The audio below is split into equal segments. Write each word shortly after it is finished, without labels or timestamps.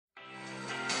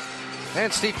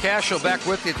And Steve Cashel back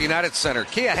with you at the United Center.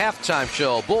 Kia halftime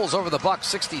show. Bulls over the Bucks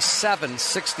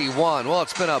 67-61. Well,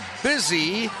 it's been a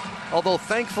busy, although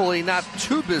thankfully not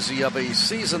too busy of a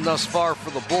season thus far for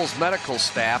the Bulls medical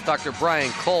staff. Dr.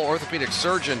 Brian Cole, orthopedic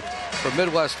surgeon for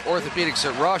Midwest Orthopedics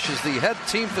at Rush, is the head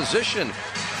team physician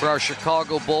for our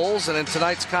Chicago Bulls. And in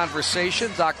tonight's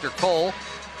conversation, Dr. Cole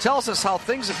tells us how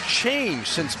things have changed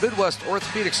since Midwest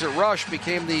Orthopedics at Rush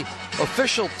became the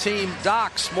official team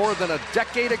docs more than a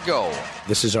decade ago.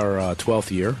 This is our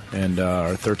 12th year and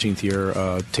our 13th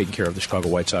year taking care of the Chicago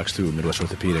White Sox through Midwest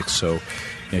Orthopedics. So,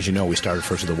 as you know, we started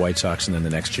first with the White Sox, and then the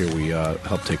next year we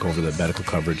helped take over the medical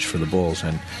coverage for the Bulls.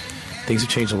 And things have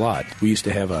changed a lot. We used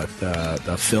to have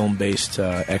a film-based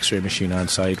x-ray machine on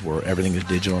site where everything is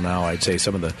digital now. I'd say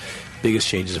some of the biggest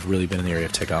changes have really been in the area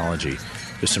of technology.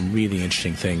 There's some really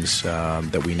interesting things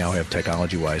that we now have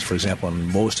technology-wise. For example,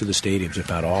 in most of the stadiums, if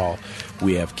not all,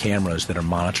 we have cameras that are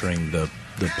monitoring the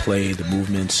play, the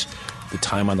movements, the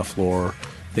time on the floor,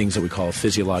 things that we call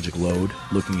physiologic load,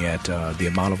 looking at the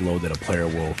amount of load that a player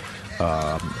will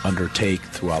undertake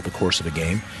throughout the course of a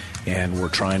game. And we're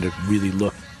trying to really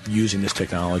look using this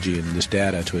technology and this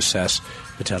data to assess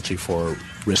potentially for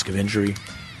risk of injury.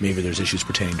 Maybe there's issues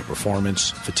pertaining to performance,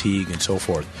 fatigue, and so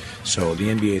forth. So the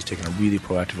NBA has taken a really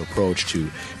proactive approach to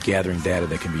gathering data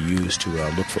that can be used to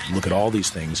look at all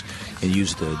these things and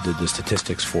use the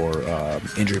statistics for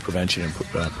injury prevention and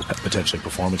potentially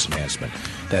performance enhancement.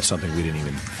 That's something we didn't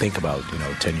even think about,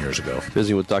 10 years ago.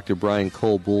 Visiting with Dr. Brian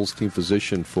Cole, Bulls team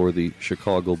physician for the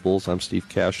Chicago Bulls. I'm Steve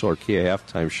Cashel, our Kia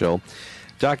halftime show.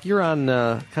 Doc, you're on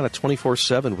kind of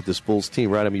 24/7 with this Bulls team,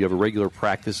 right? I mean, you have a regular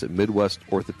practice at Midwest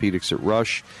Orthopedics at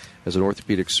Rush as an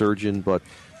orthopedic surgeon, but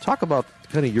talk about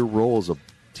kind of your role as a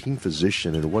team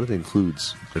physician and what it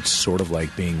includes. It's sort of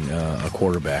like being a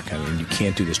quarterback. I mean, you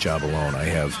can't do this job alone. I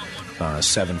have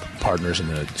 7 partners in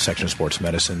the section of sports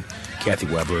medicine. Kathy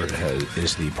Weber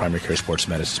is the primary care sports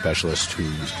medicine specialist who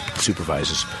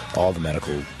supervises all the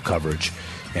medical coverage.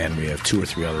 And we have 2 or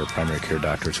 3 other primary care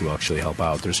doctors who actually help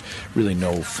out. There's really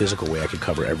no physical way I could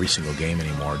cover every single game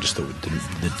anymore, just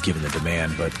given the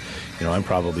demand. But, I'm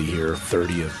probably here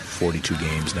 30 of 42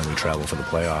 games, and then we travel for the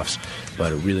playoffs.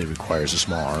 But it really requires a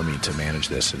small army to manage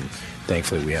this. And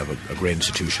thankfully, we have a great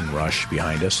institution, Rush,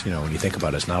 behind us. When you think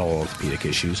about it, it's not all orthopedic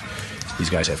issues.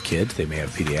 These guys have kids. They may have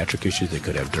pediatric issues. They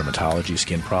could have dermatology,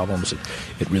 skin problems.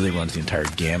 It really runs the entire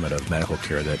gamut of medical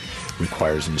care that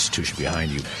requires an institution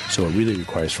behind you. So it really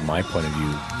requires, from my point of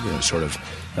view, sort of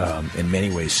in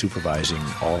many ways supervising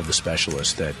all of the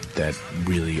specialists that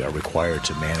really are required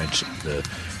to manage the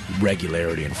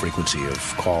regularity and frequency of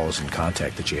calls and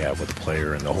contact that you have with the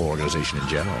player and the whole organization in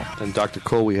general. And Dr.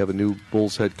 Cole, we have a new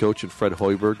Bulls head coach in Fred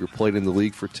Hoiberg, who played in the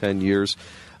league for 10 years.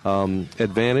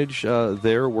 Advantage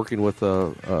there, working with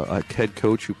a head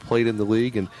coach who played in the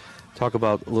league, and talk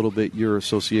about a little bit your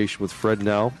association with Fred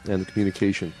now and the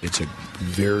communication. It's a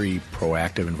very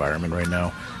proactive environment right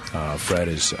now. Fred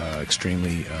is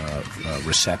extremely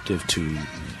receptive to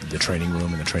the training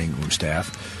room and the training room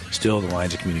staff. Still, the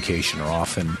lines of communication are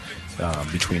often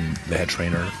between the head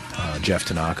trainer, Jeff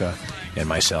Tanaka, and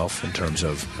myself in terms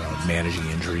of managing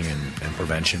injury and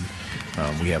prevention.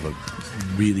 We have a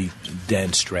really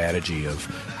dense strategy of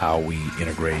how we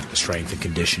integrate strength and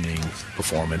conditioning,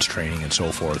 performance training, and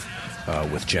so forth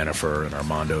with Jennifer and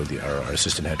Armando, our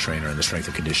assistant head trainer, and the strength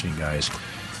and conditioning guys.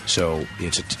 So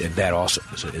that also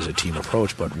is a team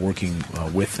approach, but working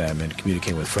with them and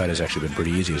communicating with Fred has actually been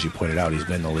pretty easy. As you pointed out, he's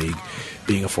been in the league.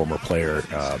 Being a former player,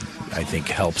 I think,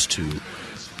 helps to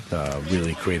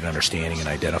really create an understanding and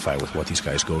identify with what these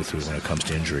guys go through when it comes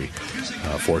to injury.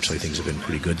 Fortunately, things have been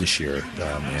pretty good this year,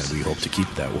 and we hope to keep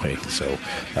it that way. So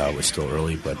it's still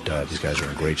early, but these guys are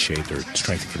in great shape. Their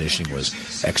strength and conditioning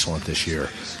was excellent this year,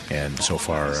 and so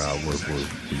far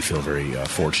we feel very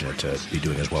fortunate to be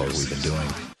doing as well as we've been doing.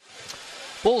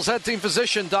 Bulls head team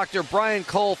physician Dr. Brian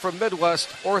Cole from Midwest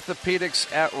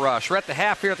Orthopedics at Rush. We're at the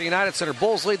half here at the United Center.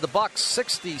 Bulls lead the Bucks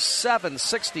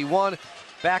 67-61.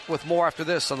 Back with more after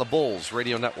this on the Bulls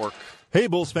Radio Network. Hey,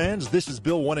 Bulls fans, this is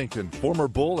Bill Wennington, former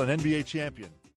Bull and NBA champion.